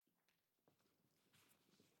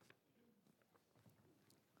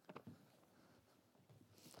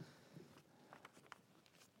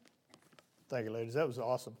Thank you, ladies. That was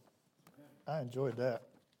awesome. I enjoyed that.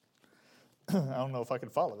 I don't know if I can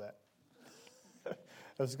follow that. That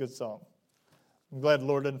was a good song. I'm glad the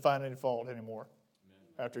Lord didn't find any fault anymore.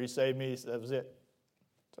 Amen. After He saved me, that was it.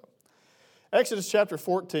 So, Exodus chapter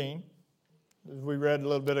 14, as we read a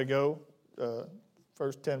little bit ago,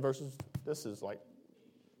 first 10 verses. This is like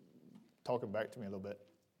talking back to me a little bit.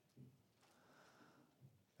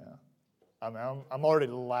 Yeah, I mean, I'm already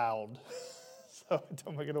loud, so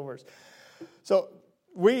don't make it no worse. So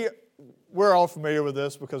we're all familiar with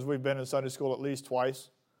this because we've been in Sunday school at least twice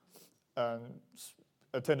and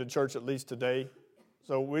attended church at least today.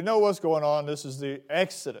 So we know what's going on. This is the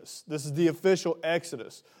Exodus. This is the official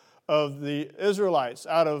Exodus of the Israelites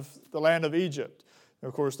out of the land of Egypt. And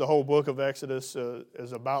of course, the whole book of Exodus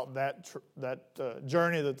is about that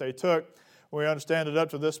journey that they took. We understand it up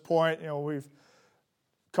to this point. We've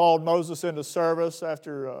called Moses into service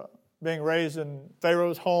after being raised in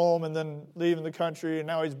Pharaoh's home and then leaving the country, and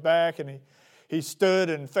now he's back, and he stood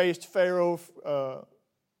and faced Pharaoh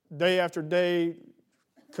day after day,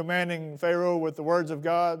 commanding Pharaoh with the words of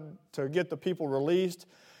God to get the people released.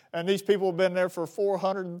 And these people have been there for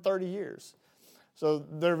 430 years. So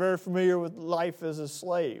they're very familiar with life as a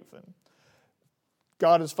slave. And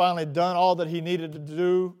God has finally done all that He needed to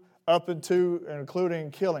do up into and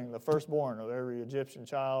including killing the firstborn of every Egyptian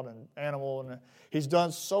child and animal. And He's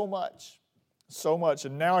done so much.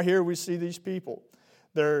 And now here we see these people.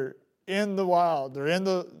 They're in the wild. They're in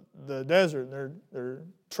the desert. They're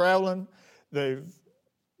traveling. They've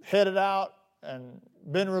headed out and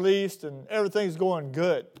been released, and everything's going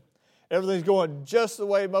good. Everything's going just the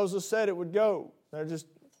way Moses said it would go. They're just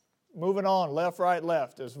moving on, left, right,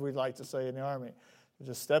 left, as we like to say in the Army. They're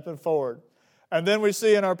just stepping forward. And then we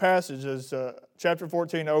see in our passage, as chapter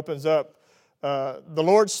 14 opens up, the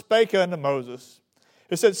Lord spake unto Moses.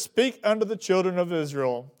 It said, "Speak unto the children of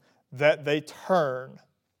Israel that they turn."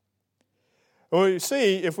 Well, you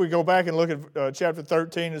see, if we go back and look at chapter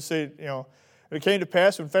 13 and see, it came to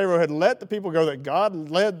pass when Pharaoh had let the people go that God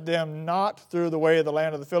led them not through the way of the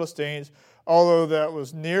land of the Philistines, although that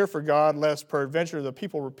was near for God, lest peradventure the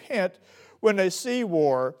people repent when they see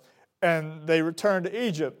war and they return to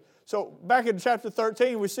Egypt. So back in chapter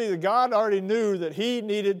 13, we see that God already knew that He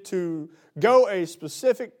needed to go a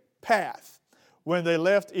specific path when they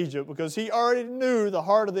left Egypt, because He already knew the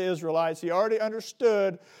heart of the Israelites. He already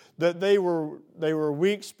understood that they were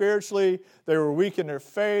weak spiritually, they were weak in their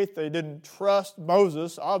faith, they didn't trust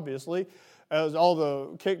Moses, obviously, as all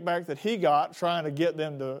the kickback that he got trying to get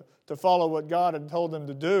them to follow what God had told them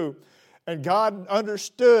to do. And God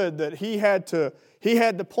understood that He had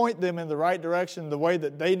to point them in the right direction, the way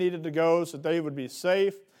that they needed to go so that they would be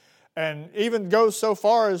safe, and even go so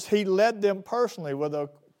far as He led them personally with a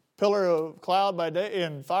pillar of cloud by day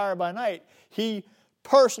and fire by night. He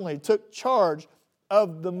personally took charge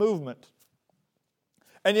of the movement.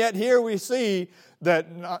 And yet here we see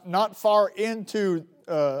that not far into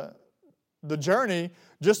the journey,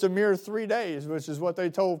 just a mere 3 days, which is what they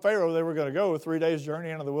told Pharaoh they were going to go, a 3 days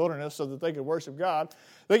journey into the wilderness so that they could worship God.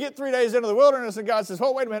 They get 3 days into the wilderness and God says,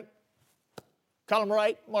 "Oh, wait a minute. Column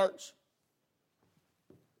right, march."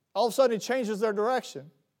 All of a sudden He changes their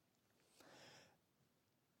direction.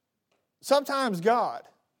 Sometimes God,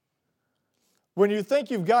 when you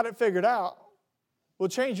think you've got it figured out, will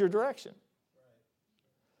change your direction.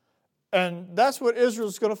 And that's what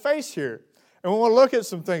Israel's going to face here. And we want to look at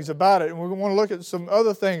some things about it, and we want to look at some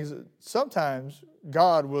other things that sometimes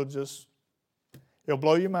God will He'll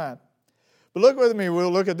blow your mind. But look with me,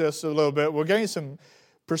 we'll look at this a little bit. We'll gain some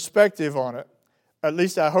perspective on it, at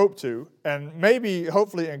least I hope to, and maybe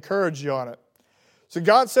hopefully encourage you on it. So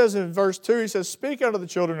God says in verse 2, He says, "Speak unto the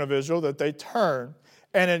children of Israel that they turn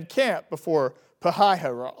and encamp before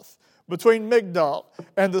Pi-hahiroth, between Migdol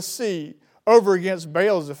and the sea, over against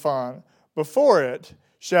Baal-zephon. Before it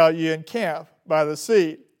shall ye encamp by the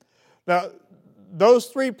sea." Now, those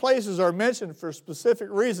three places are mentioned for specific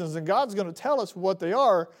reasons, and God's going to tell us what they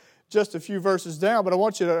are just a few verses down, but I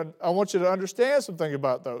want you to understand something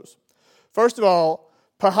about those. First of all,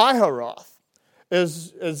 Pi-hahiroth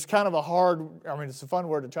is kind of it's a fun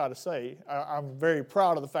word to try to say. I'm very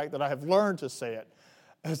proud of the fact that I have learned to say it.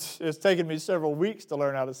 It's taken me several weeks to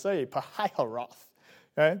learn how to say Pi-hahiroth.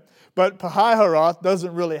 Okay? But Pi-hahiroth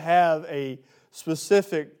doesn't really have a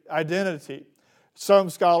specific identity. Some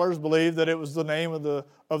scholars believe that it was the name of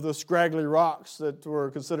the scraggly rocks that were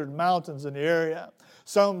considered mountains in the area.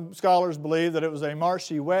 Some scholars believe that it was a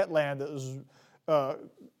marshy wetland that was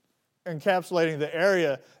encapsulating the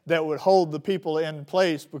area that would hold the people in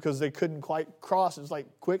place because they couldn't quite cross. It's like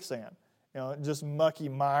quicksand, just mucky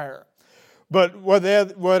mire. But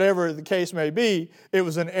whatever the case may be, it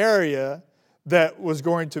was an area that was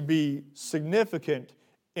going to be significant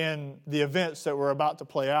in the events that were about to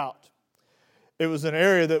play out. It was an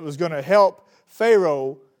area that was going to help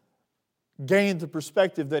Pharaoh gain the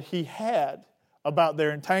perspective that he had about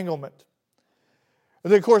their entanglement.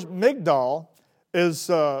 And then, of course, Migdol is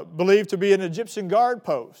believed to be an Egyptian guard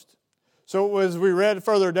post. So as we read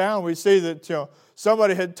further down, we see that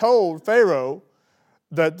somebody had told Pharaoh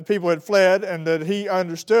that the people had fled and that he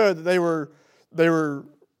understood that they were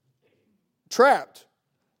trapped.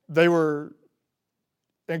 They were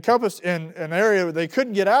encompassed in an area that they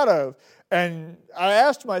couldn't get out of. And I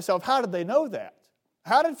asked myself, how did they know that?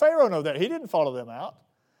 How did Pharaoh know that? He didn't follow them out.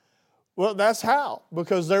 Well, that's how.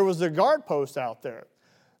 Because there was a guard post out there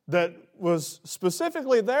that was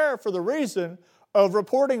specifically there for the reason of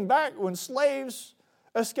reporting back when slaves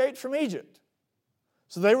escaped from Egypt.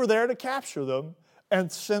 So they were there to capture them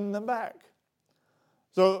and send them back.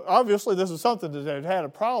 So obviously this is something that they've had a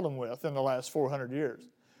problem with in the last 400 years.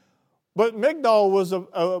 But Migdol was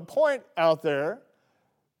a point out there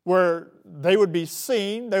where they would be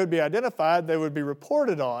seen, they would be identified, they would be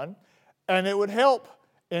reported on, and it would help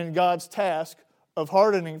in God's task of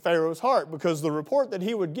hardening Pharaoh's heart, because the report that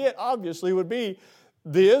he would get obviously would be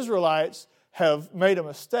the Israelites have made a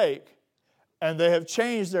mistake and they have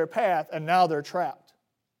changed their path and now they're trapped.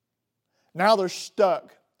 Now they're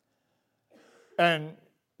stuck. And,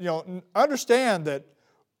 understand that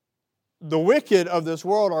the wicked of this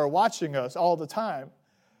world are watching us all the time.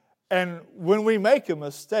 And when we make a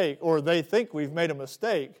mistake, or they think we've made a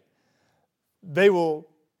mistake, they will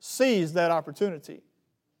seize that opportunity.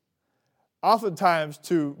 Oftentimes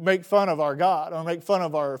to make fun of our God, or make fun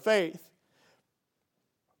of our faith,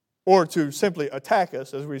 or to simply attack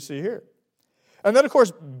us, as we see here. And then, of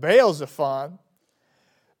course, Baal-zephon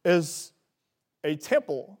is a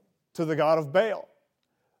temple to the god of Baal,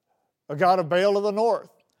 a god of Baal of the north.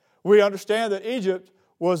 We understand that Egypt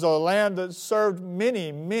was a land that served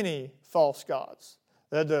many, many false gods.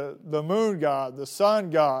 They had the moon god, the sun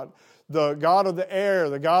god, the god of the air,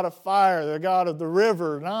 the god of fire, the god of the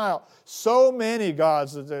river, Nile. So many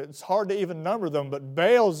gods that it's hard to even number them. But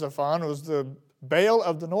Baal-zephon was the Baal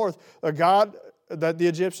of the north, a god that the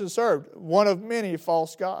Egyptians served, one of many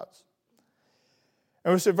false gods.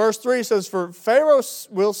 And we see verse 3 says, "For Pharaoh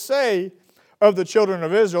will say of the children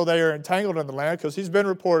of Israel, they are entangled in the land," because he's been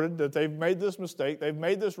reported that they've made this mistake, they've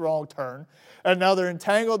made this wrong turn, and now they're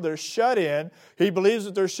entangled, they're shut in. He believes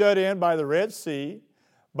that they're shut in by the Red Sea,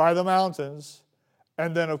 by the mountains,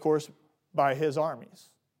 and then, of course, by his armies.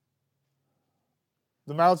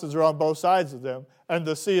 The mountains are on both sides of them, and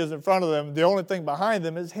the sea is in front of them. The only thing behind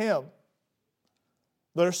them is him.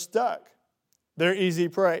 They're stuck. They're easy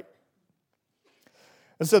prey.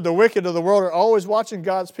 It said the wicked of the world are always watching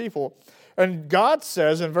God's people. And God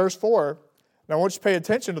says in verse 4, and I want you to pay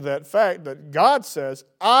attention to that fact that God says,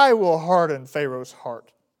 "I will harden Pharaoh's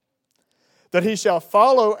heart, that he shall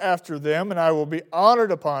follow after them, and I will be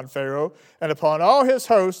honored upon Pharaoh and upon all his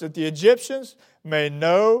hosts, that the Egyptians may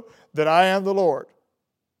know that I am the Lord."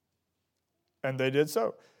 And they did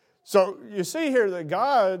so. So you see here that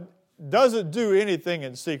God doesn't do anything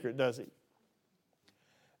in secret, does he?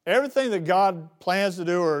 Everything that God plans to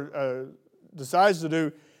do or decides to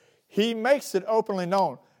do, he makes it openly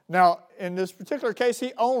known. Now, in this particular case,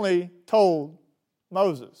 he only told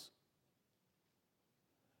Moses.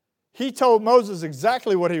 He told Moses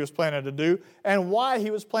exactly what he was planning to do and why he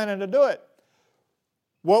was planning to do it.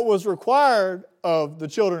 What was required of the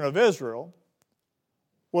children of Israel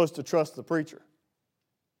was to trust the preacher.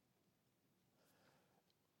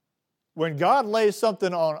 When God lays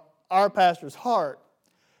something on our pastor's heart,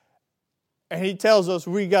 and he tells us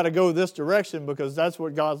we got to go this direction because that's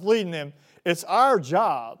what God's leading him, it's our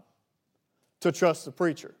job to trust the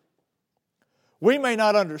preacher. We may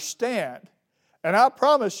not understand, and I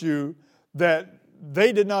promise you that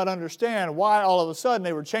they did not understand why all of a sudden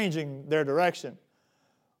they were changing their direction.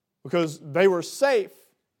 Because they were safe.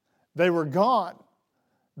 They were gone.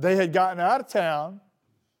 They had gotten out of town.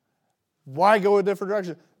 Why go a different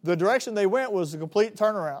direction? The direction they went was a complete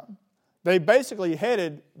turnaround. They basically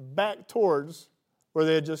headed back towards where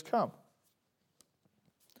they had just come.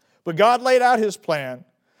 But God laid out his plan.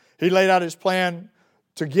 He laid out his plan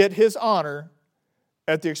to get his honor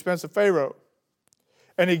at the expense of Pharaoh.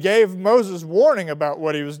 And he gave Moses warning about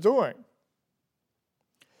what he was doing.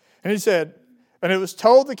 And he said, "And it was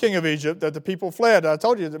told the king of Egypt that the people fled." I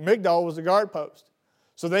told you that Migdol was the guard post.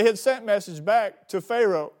 So they had sent message back to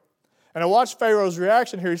Pharaoh. And I watched Pharaoh's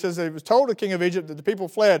reaction here. He says that it was told the king of Egypt that the people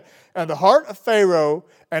fled, and the heart of Pharaoh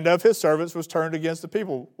and of his servants was turned against the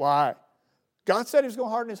people. Why? God said he was going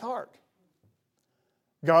to harden his heart.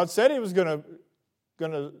 God said he was going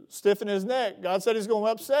going to stiffen his neck. God said he's going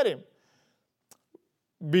to upset him.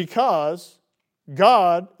 Because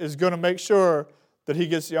God is going to make sure that he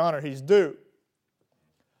gets the honor he's due.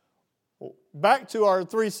 Back to our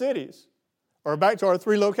 3 cities, or back to our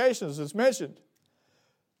 3 locations as mentioned.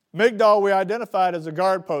 Migdal we identified as a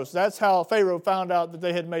guard post. That's how Pharaoh found out that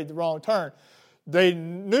they had made the wrong turn. They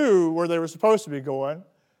knew where they were supposed to be going.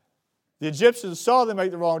 The Egyptians saw them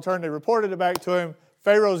make the wrong turn. They reported it back to him.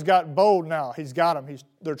 Pharaoh's got bold now. He's got them.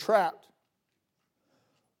 They're trapped.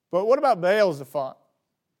 But what about Baal-zephon?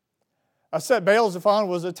 I said Baal-zephon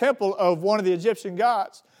was a temple of one of the Egyptian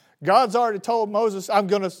gods. God's already told Moses, I'm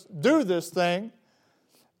going to do this thing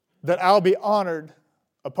that I'll be honored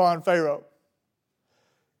upon Pharaoh.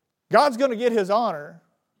 God's going to get his honor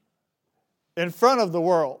in front of the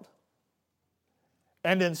world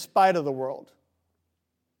and in spite of the world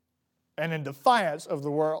and in defiance of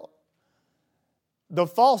the world. The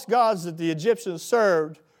false gods that the Egyptians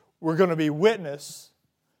served were going to be witness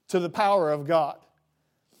to the power of God.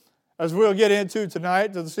 As we'll get into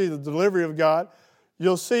tonight to see the delivery of God,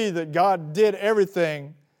 you'll see that God did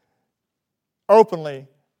everything openly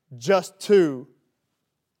just to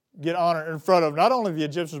get honor in front of not only the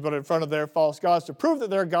Egyptians, but in front of their false gods, to prove that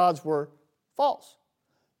their gods were false,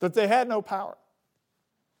 that they had no power,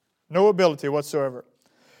 no ability whatsoever.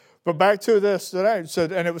 But back to this today, it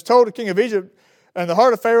said, and it was told to the king of Egypt, and the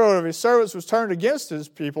heart of Pharaoh and of his servants was turned against his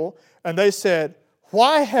people, and they said,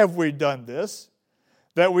 why have we done this,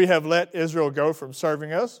 that we have let Israel go from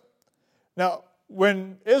serving us? Now,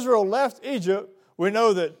 when Israel left Egypt, we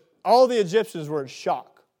know that all the Egyptians were in shock.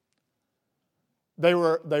 They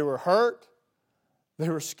were hurt. They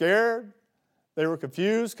were scared. They were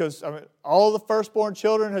confused because all the firstborn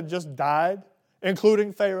children had just died,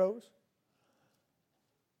 including Pharaoh's.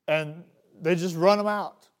 And they just run them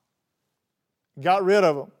out. Got rid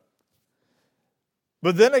of them.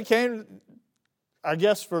 But then they came, I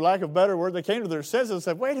guess for lack of a better word, they came to their senses and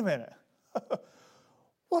said, wait a minute.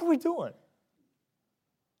 What are we doing?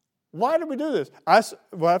 Why did we do this?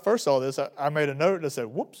 When I first saw this, I made a note and said,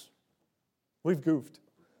 whoops, we've goofed.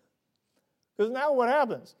 Because now what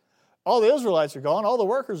happens? All the Israelites are gone. All the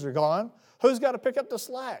workers are gone. Who's got to pick up the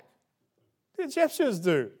slack? The Egyptians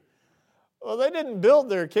do. Well, they didn't build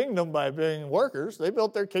their kingdom by being workers. They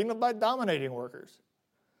built their kingdom by dominating workers.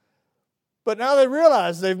 But now they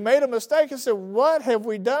realize they've made a mistake and said, what have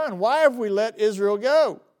we done? Why have we let Israel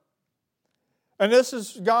go? And this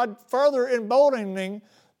is God further emboldening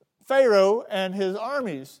Pharaoh and his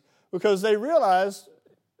armies, because they realized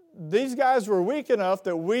these guys were weak enough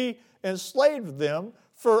that we enslaved them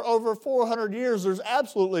for over 400 years. There's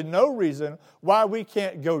absolutely no reason why we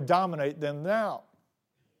can't go dominate them now.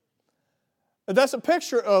 And that's a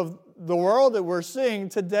picture of the world that we're seeing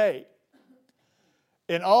today.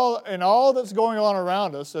 In all that's going on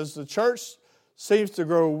around us, as the church seems to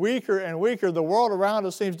grow weaker and weaker, the world around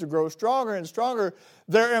us seems to grow stronger and stronger.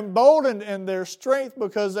 They're emboldened in their strength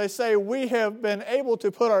because they say we have been able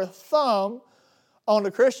to put our thumb on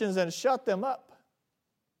the Christians and shut them up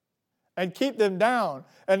and keep them down.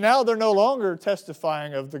 And now they're no longer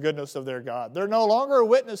testifying of the goodness of their God. They're no longer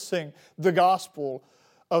witnessing the gospel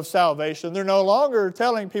of salvation. They're no longer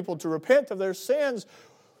telling people to repent of their sins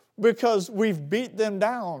because we've beat them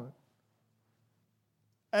down.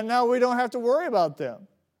 And now we don't have to worry about them.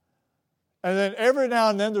 And then every now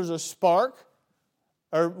and then there's a spark,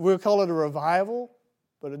 or we'll call it a revival,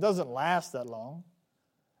 but it doesn't last that long.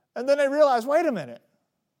 And then they realize, wait a minute,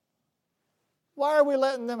 why are we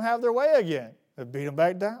letting them have their way again? They beat them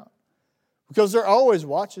back down. Because they're always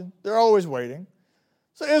watching. They're always waiting.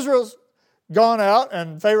 So Israel's gone out,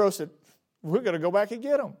 and Pharaoh said, we're going to go back and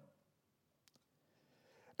get them.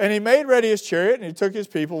 And he made ready his chariot, and he took his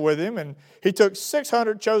people with him, and he took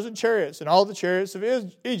 600 chosen chariots, and all the chariots of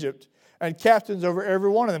Egypt, and captains over every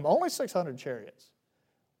one of them. Only 600 chariots.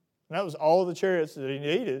 And that was all the chariots that he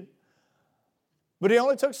needed. But he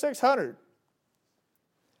only took 600.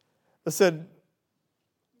 I said,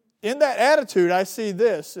 in that attitude, I see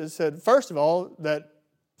this. It said, first of all, that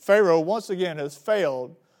Pharaoh once again has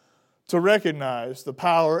failed to recognize the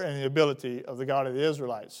power and the ability of the God of the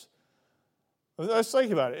Israelites. Let's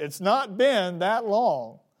think about it. It's not been that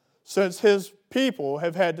long since his people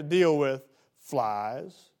have had to deal with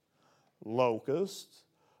flies, locusts,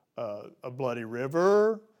 a bloody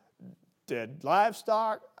river, dead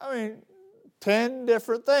livestock. 10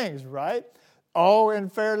 different things, right? All in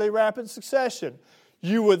fairly rapid succession.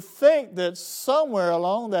 You would think that somewhere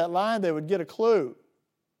along that line they would get a clue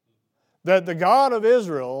that the God of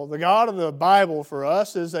Israel, the God of the Bible for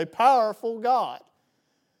us, is a powerful God.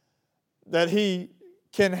 That he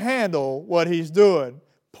can handle what he's doing.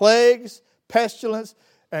 Plagues, pestilence,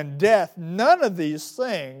 and death. None of these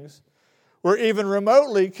things were even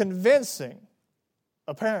remotely convincing,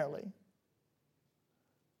 apparently.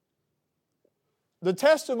 The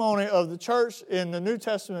testimony of the church in the New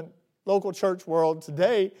Testament local church world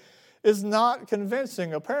today is not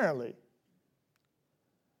convincing, apparently.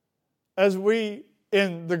 As we,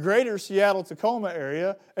 in the greater Seattle-Tacoma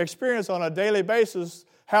area, experience on a daily basis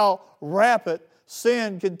how rapid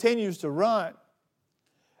sin continues to run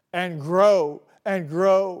and grow and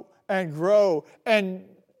grow and grow. And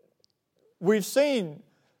we've seen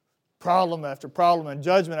problem after problem and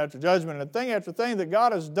judgment after judgment and thing after thing that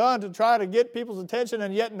God has done to try to get people's attention,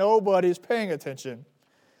 and yet nobody's paying attention.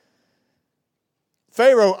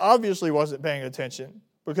 Pharaoh obviously wasn't paying attention,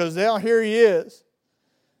 because now here he is.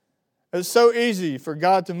 It's so easy for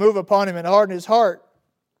God to move upon him and harden his heart.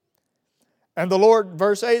 And the Lord,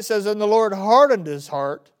 verse 8 says, and the Lord hardened the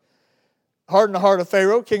heart of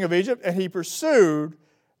Pharaoh, king of Egypt, and he pursued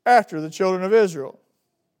after the children of Israel.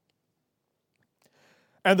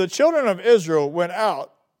 And the children of Israel went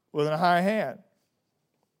out with a high hand.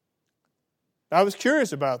 I was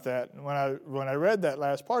curious about that when I read that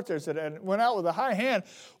last part there. It said, and went out with a high hand.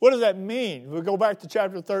 What does that mean? We'll go back to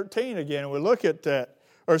chapter 13 again, and we'll look at that.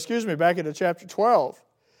 Back into chapter 12.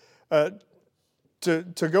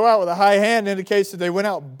 To go out with a high hand indicates that they went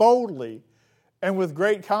out boldly and with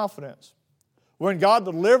great confidence. When God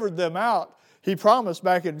delivered them out, he promised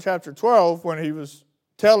back in chapter 12, when he was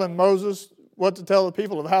telling Moses what to tell the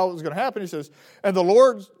people of how it was going to happen, he says, and the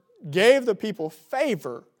Lord gave the people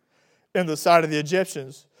favor in the sight of the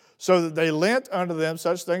Egyptians, so that they lent unto them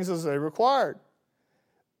such things as they required.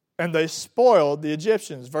 And they spoiled the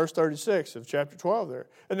Egyptians, verse 36 of chapter 12 there.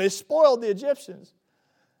 And they spoiled the Egyptians.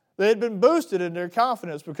 They had been boosted in their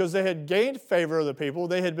confidence because they had gained favor of the people.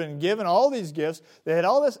 They had been given all these gifts. They had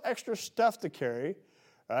all this extra stuff to carry,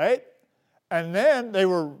 right? And then they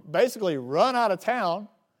were basically run out of town.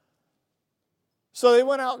 So they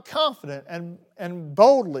went out confident and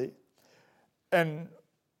boldly. And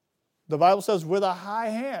the Bible says, with a high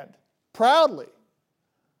hand, proudly.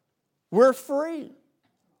 We're free.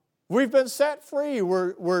 We've been set free.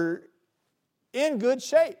 We're in good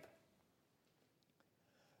shape.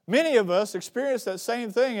 Many of us experience that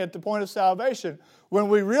same thing at the point of salvation when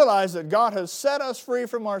we realize that God has set us free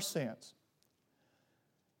from our sins,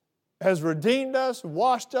 has redeemed us,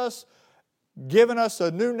 washed us, given us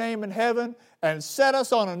a new name in heaven, and set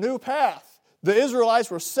us on a new path. The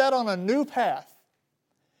Israelites were set on a new path,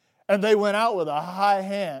 and they went out with a high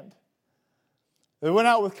hand. They went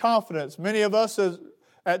out with confidence. Many of us,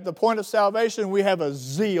 at the point of salvation, we have a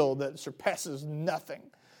zeal that surpasses nothing.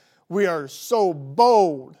 We are so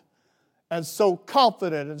bold and so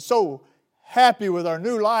confident and so happy with our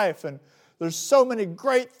new life. And there's so many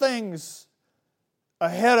great things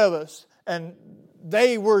ahead of us. And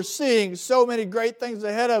they were seeing so many great things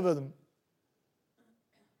ahead of them.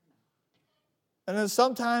 And then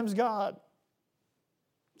sometimes God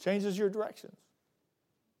changes your directions.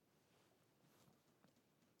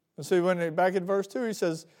 And see, back in verse 2, he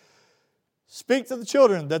says, speak to the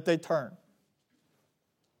children that they turn.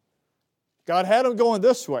 God had them going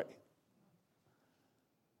this way.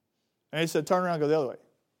 And he said, turn around and go the other way.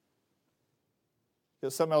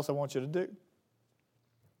 There's something else I want you to do.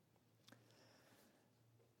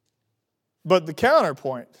 But the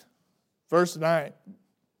counterpoint, verse 9,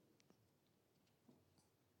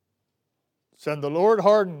 said the Lord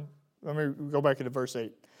hardened, let me go back into verse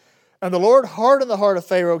 8. And the Lord hardened the heart of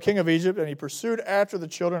Pharaoh, king of Egypt, and he pursued after the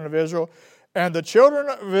children of Israel. And the children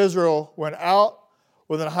of Israel went out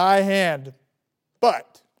with a high hand.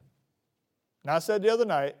 But, and I said the other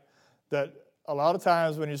night that a lot of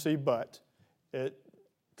times when you see but, it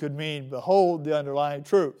could mean behold the underlying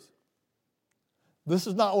truth. This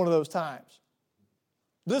is not one of those times.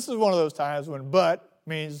 This is one of those times when but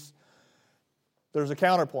means there's a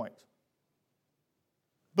counterpoint.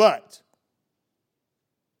 But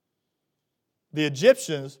the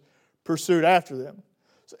Egyptians pursued after them.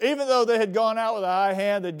 So even though they had gone out with a high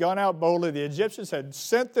hand, they'd gone out boldly, the Egyptians had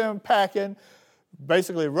sent them packing,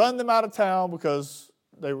 basically run them out of town because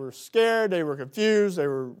they were scared, they were confused,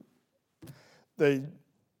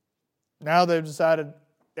 now they've decided,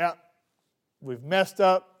 yeah, we've messed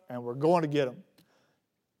up and we're going to get them.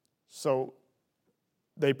 So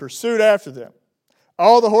they pursued after them.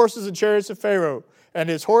 All the horses and chariots of Pharaoh and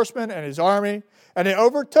his horsemen and his army, and they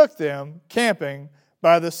overtook them camping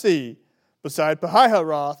by the sea beside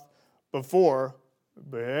Pi-hahiroth before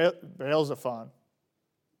Baal-zephon.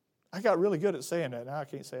 I got really good at saying that. Now I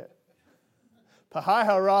can't say it.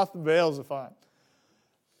 Pi-hahiroth and Baal-zephon.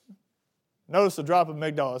 Notice the drop of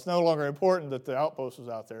Migdol. It's no longer important that the outpost was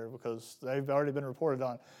out there because they've already been reported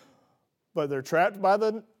on. But they're trapped by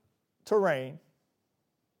the terrain,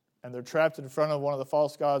 and they're trapped in front of one of the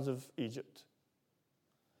false gods of Egypt.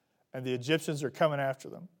 And the Egyptians are coming after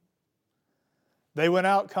them. They went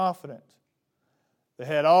out confident. They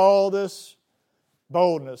had all this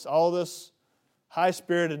boldness, all this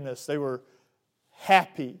high-spiritedness. They were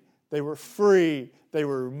happy. They were free. They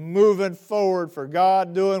were moving forward for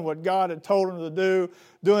God, doing what God had told them to do,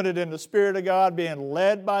 doing it in the Spirit of God, being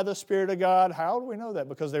led by the Spirit of God. How do we know that?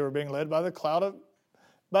 Because they were being led by the cloud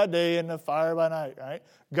by day and the fire by night, right?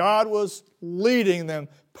 God was leading them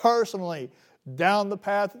personally down the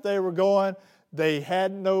path that they were going. They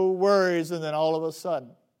had no worries, and then all of a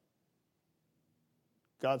sudden,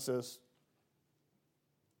 God says,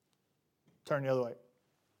 turn the other way.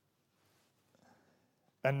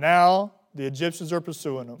 And now the Egyptians are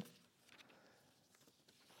pursuing them.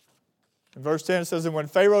 In verse 10 it says, and when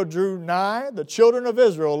Pharaoh drew nigh, the children of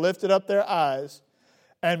Israel lifted up their eyes,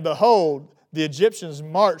 and behold, the Egyptians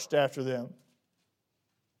marched after them.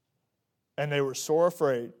 And they were sore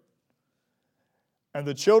afraid. And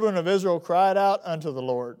the children of Israel cried out unto the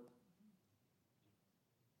Lord.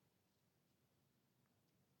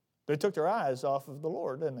 They took their eyes off of the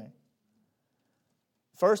Lord, didn't they?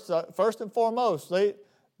 First and foremost,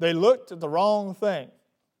 they looked at the wrong thing.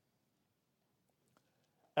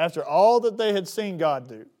 After all that they had seen God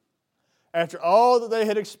do, after all that they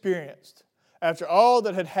had experienced, after all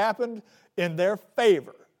that had happened in their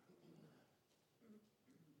favor,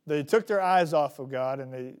 they took their eyes off of God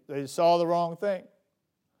and they saw the wrong thing.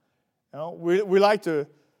 You know, we like to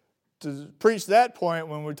preach that point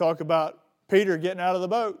when we talk about Peter getting out of the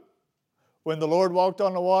boat. When the Lord walked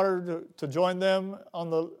on the water to join them on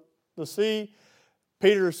the sea,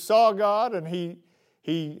 Peter saw God and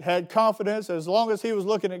he had confidence as long as he was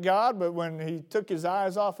looking at God, but when he took his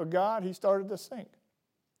eyes off of God, he started to sink.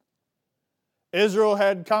 Israel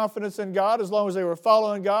had confidence in God as long as they were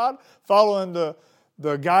following God, following the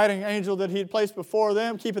guiding angel that he had placed before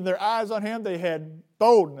them, keeping their eyes on him. They had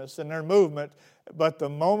boldness in their movement, but the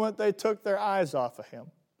moment they took their eyes off of him,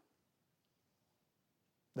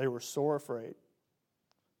 they were sore afraid.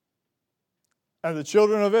 And the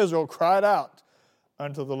children of Israel cried out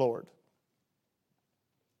unto the Lord.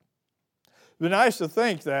 It would be nice to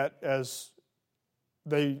think that as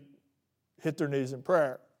they hit their knees in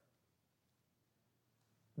prayer,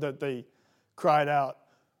 that they cried out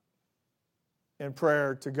in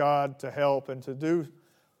prayer to God to help and to do.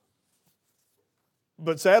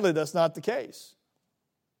 But sadly, that's not the case.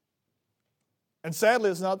 And sadly,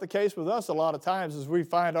 it's not the case with us a lot of times as we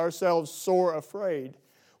find ourselves sore afraid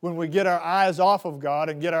when we get our eyes off of God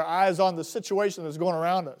and get our eyes on the situation that's going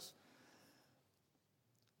around us.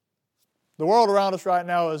 The world around us right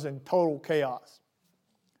now is in total chaos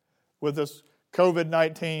with this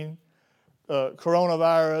COVID-19,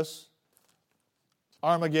 coronavirus,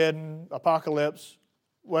 Armageddon, apocalypse,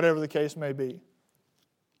 whatever the case may be.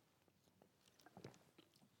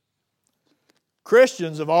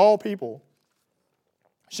 Christians of all people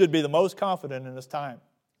should be the most confident in this time.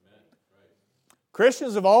 Amen. Right.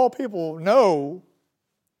 Christians of all people know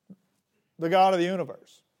the God of the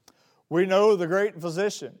universe. We know the great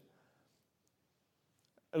physician.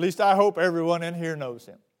 At least I hope everyone in here knows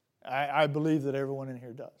him. I believe that everyone in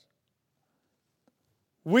here does.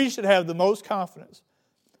 We should have the most confidence.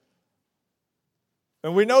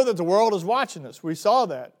 And we know that the world is watching us. We saw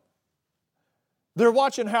that. They're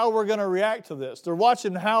watching how we're going to react to this. They're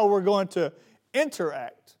watching how we're going to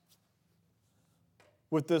interact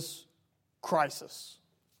with this crisis.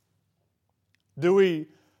 Do we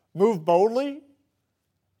move boldly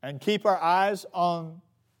and keep our eyes on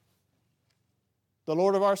the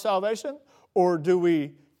Lord of our salvation? Or do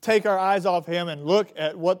we take our eyes off Him and look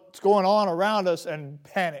at what's going on around us and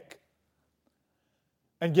panic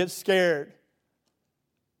and get scared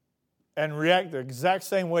and react the exact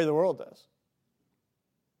same way the world does?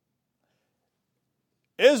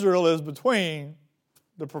 Israel is between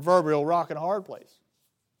the proverbial rock and a hard place.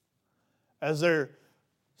 As they're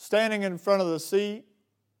standing in front of the sea,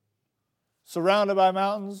 surrounded by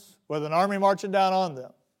mountains, with an army marching down on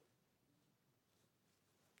them,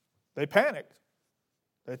 they panicked.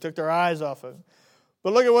 They took their eyes off of him.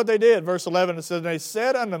 But look at what they did. Verse 11, it says, they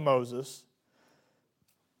said unto Moses,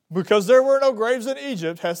 because there were no graves in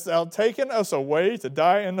Egypt, hast thou taken us away to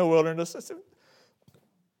die in the wilderness?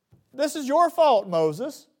 This is your fault,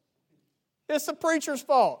 Moses. It's the preacher's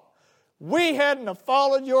fault. We hadn't have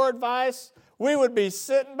followed your advice, we would be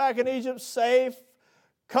sitting back in Egypt safe,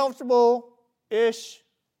 comfortable-ish,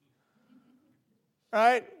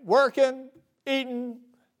 right? Working, eating,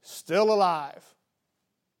 still alive.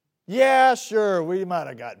 Yeah, sure, we might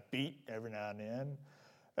have got beat every now and then.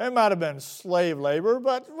 It might have been slave labor,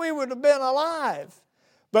 but we would have been alive.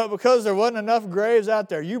 But because there wasn't enough graves out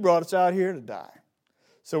there, you brought us out here to die.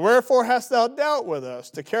 So wherefore hast thou dealt with us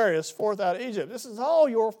to carry us forth out of Egypt? This is all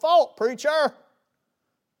your fault, preacher.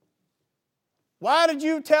 Why did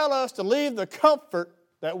you tell us to leave the comfort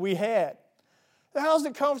that we had? How's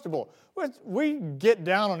it comfortable? We get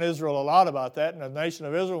down on Israel a lot about that in the nation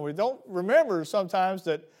of Israel. We don't remember sometimes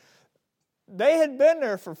that they had been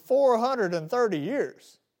there for 430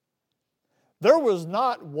 years. There was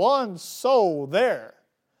not one soul there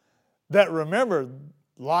that remembered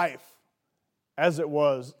life as it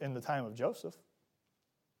was in the time of Joseph.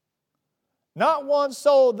 Not one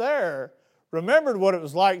soul there remembered what it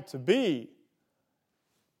was like to be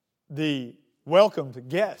the welcomed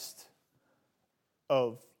guest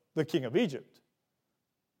of the king of Egypt.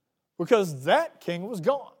 Because that king was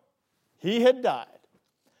gone. He had died.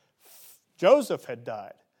 Joseph had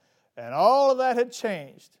died. And all of that had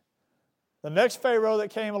changed. The next Pharaoh that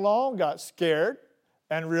came along got scared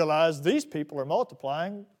and realized these people are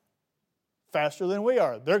multiplying faster than we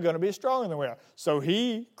are. They're going to be stronger than we are. So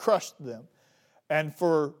he crushed them. And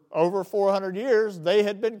for over 400 years, they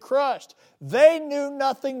had been crushed. They knew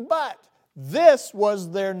nothing but. This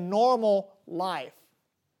was their normal life.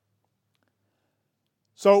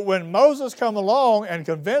 So when Moses come along and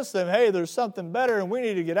convinced them, hey, there's something better and we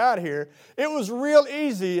need to get out of here, it was real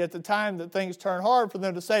easy at the time that things turned hard for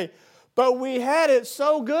them to say, but we had it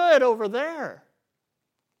so good over there.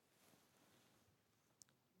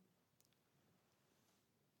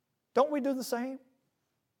 Don't we do the same?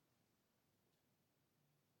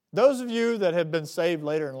 Those of you that have been saved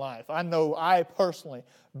later in life, I know I personally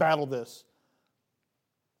battle this.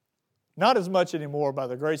 Not as much anymore by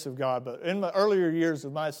the grace of God, but in the earlier years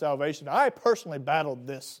of my salvation, I personally battled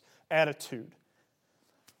this attitude.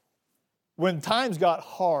 When times got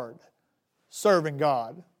hard serving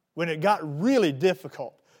God, when it got really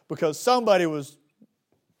difficult because somebody was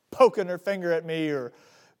poking their finger at me or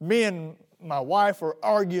me and my wife were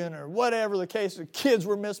arguing or whatever the case, the kids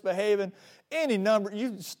were misbehaving, any number, you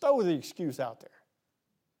just throw the excuse out there.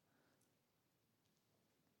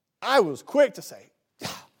 I was quick to say,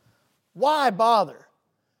 why bother?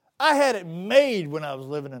 I had it made when I was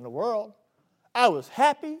living in the world. I was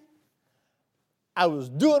happy. I was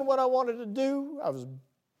doing what I wanted to do. I was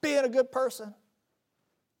being a good person.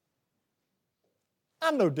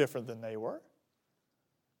 I'm no different than they were.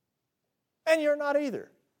 And you're not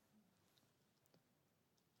either.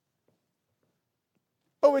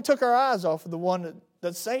 But we took our eyes off of the one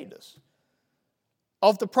that saved us,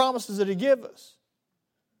 off the promises that He gave us.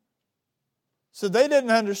 So they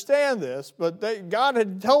didn't understand this, but God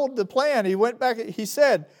had told the plan. He went back, He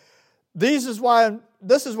said, this is why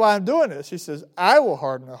I'm doing this. He says, I will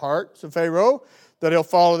harden the hearts of Pharaoh, that he'll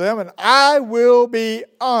follow them, and I will be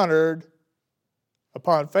honored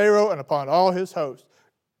upon Pharaoh and upon all his host.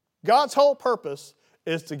 God's whole purpose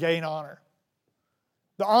is to gain honor.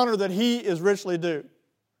 The honor that He is richly due.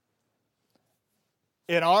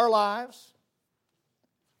 In our lives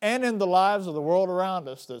and in the lives of the world around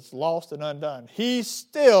us that's lost and undone, He's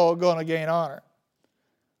still going to gain honor.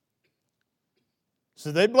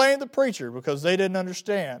 So they blamed the preacher because they didn't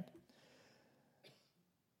understand.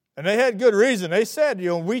 And they had good reason. They said,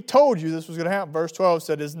 we told you this was going to happen. Verse 12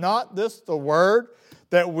 said, is not this the word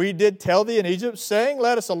that we did tell thee in Egypt, saying,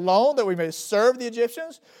 let us alone that we may serve the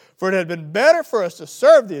Egyptians? For it had been better for us to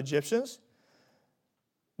serve the Egyptians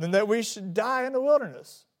than that we should die in the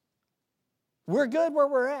wilderness. We're good where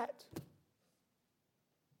we're at.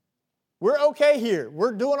 We're okay here.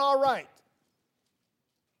 We're doing all right.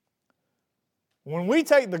 When we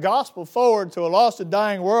take the gospel forward to a lost and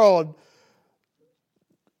dying world,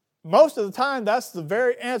 most of the time that's the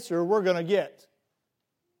very answer we're going to get.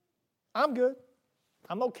 I'm good.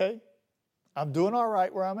 I'm okay. I'm doing all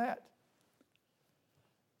right where I'm at.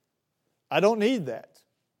 I don't need that.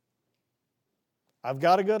 I've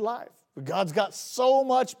got a good life. But God's got so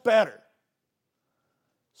much better.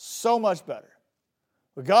 So much better.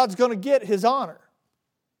 But God's going to get His honor.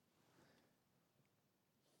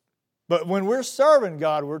 But when we're serving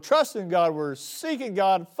God, we're trusting God, we're seeking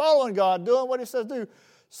God, following God, doing what He says do,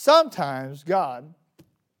 sometimes God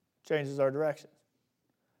changes our direction.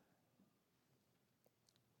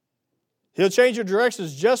 He'll change your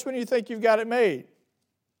directions just when you think you've got it made.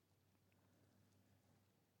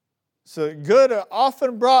 So good are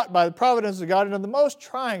often brought by the providence of God into the most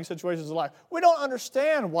trying situations of life. We don't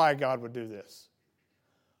understand why God would do this.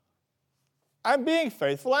 I'm being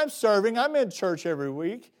faithful. I'm serving. I'm in church every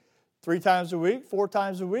week. 3 times a week, 4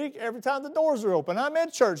 times a week, every time the doors are open. I'm in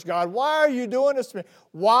church, God. Why are you doing this to me?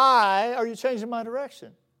 Why are you changing my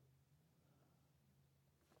direction?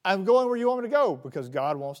 I'm going where you want me to go because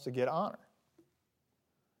God wants to get honor.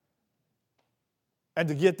 And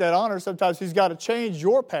to get that honor, sometimes He's got to change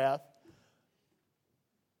your path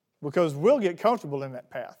because we'll get comfortable in that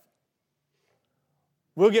path.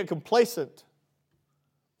 We'll get complacent.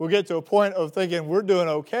 We'll get to a point of thinking we're doing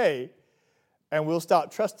okay, and we'll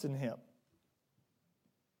stop trusting Him.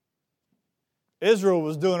 Israel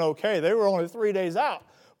was doing okay. They were only 3 days out,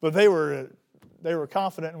 but they were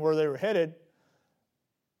confident in where they were headed.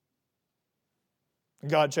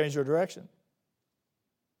 God changed their direction.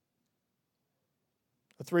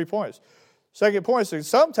 The 3 points. Second point is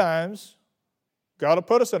sometimes God will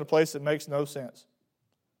put us in a place that makes no sense.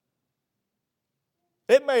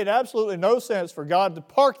 It made absolutely no sense for God to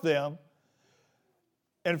park them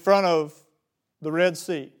in front of the Red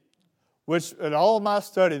Sea, which in all of my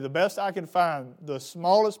study, the best I can find, the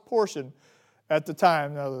smallest portion at the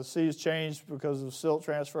time. Now the sea's changed because of silt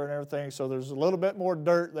transfer and everything, so there's a little bit more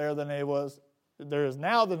dirt there than there is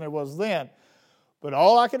now than there was then. But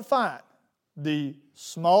all I could find, the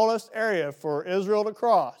smallest area for Israel to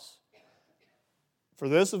cross for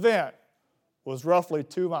this event was roughly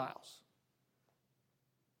 2 miles.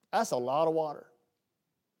 That's a lot of water.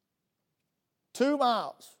 2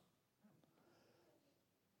 miles.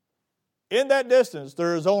 In that distance,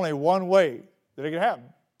 there is only one way that it can happen.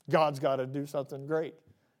 God's got to do something great.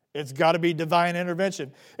 It's got to be divine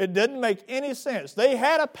intervention. It didn't make any sense. They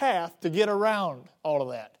had a path to get around all of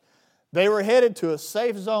that. They were headed to a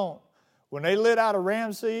safe zone. When they lit out of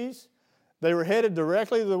Ramses, they were headed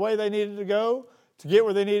directly the way they needed to go to get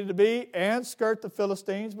where they needed to be and skirt the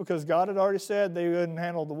Philistines because God had already said they wouldn't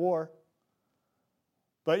handle the war.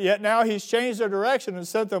 But yet now He's changed their direction and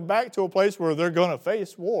sent them back to a place where they're going to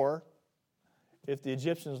face war if the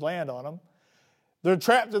Egyptians land on them. They're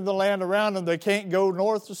trapped in the land around them. They can't go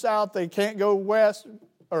north or south. They can't go west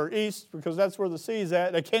or east because that's where the sea's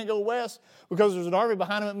at. They can't go west because there's an army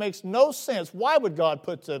behind them. It makes no sense. Why would God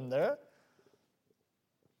put them there?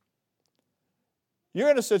 You're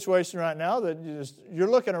in a situation right now that you're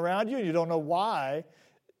looking around you and you don't know why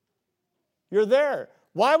you're there.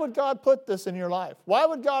 Why would God put this in your life? Why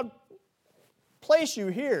would God place you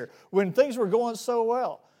here when things were going so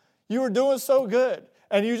well? You were doing so good.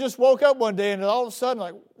 And you just woke up one day and all of a sudden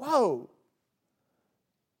like, whoa,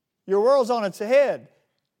 your world's on its head.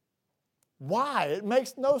 Why? It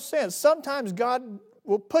makes no sense. Sometimes God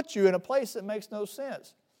will put you in a place that makes no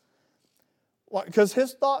sense. Why? Because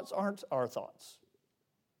His thoughts aren't our thoughts.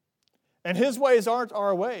 And His ways aren't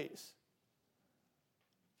our ways.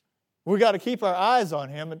 We've got to keep our eyes on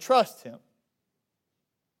Him and trust Him.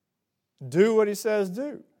 Do what He says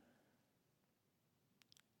do.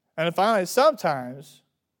 And finally, sometimes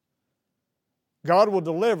God will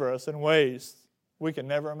deliver us in ways we can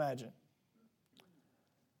never imagine.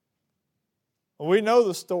 We know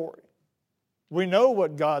the story. We know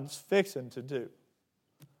what God's fixing to do.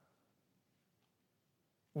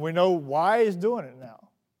 We know why He's doing it now.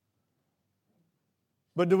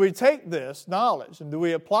 But do we take this knowledge and do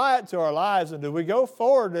we apply it to our lives and do we go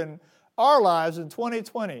forward in our lives in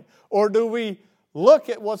 2020? Or do we look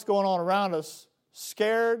at what's going on around us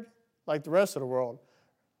scared like the rest of the world,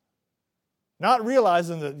 not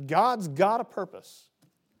realizing that God's got a purpose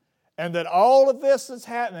and that all of this that's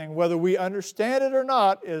happening, whether we understand it or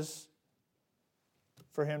not, is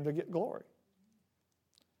for Him to get glory.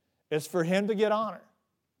 It's for Him to get honor.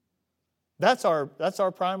 That's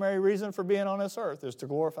our primary reason for being on this earth, is to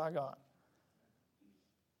glorify God.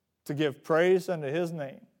 To give praise unto His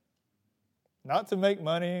name. Not to make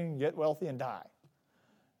money and get wealthy and die.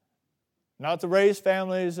 Not to raise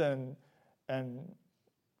families and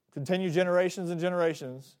continue generations and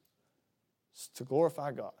generations. It's to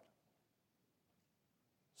glorify God.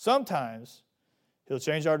 Sometimes He'll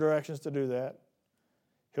change our directions to do that.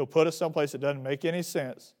 He'll put us someplace that doesn't make any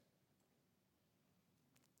sense.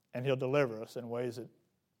 And He'll deliver us in ways that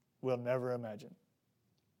we'll never imagine.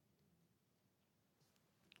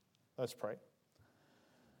 Let's pray.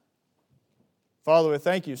 Father, we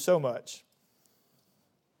thank You so much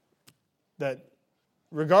that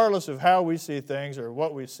regardless of how we see things or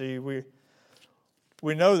what we see, we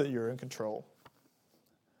know that You're in control.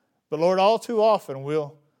 But Lord, all too often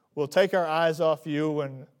we'll take our eyes off You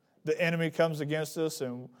when the enemy comes against us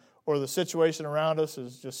or the situation around us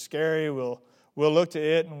is just scary. We'll look to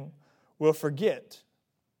it and we'll forget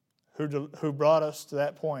who brought us to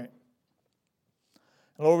that point.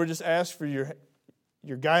 And Lord, we just ask for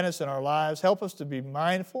your guidance in our lives. Help us to be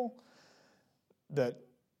mindful that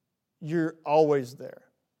You're always there.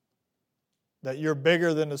 that you're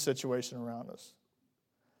bigger than the situation around us,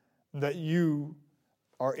 that you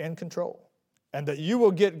are in control, and that you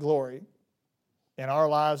will get glory in our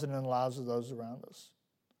lives and in the lives of those around us.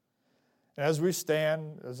 And as we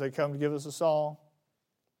stand, as they come to give us a song,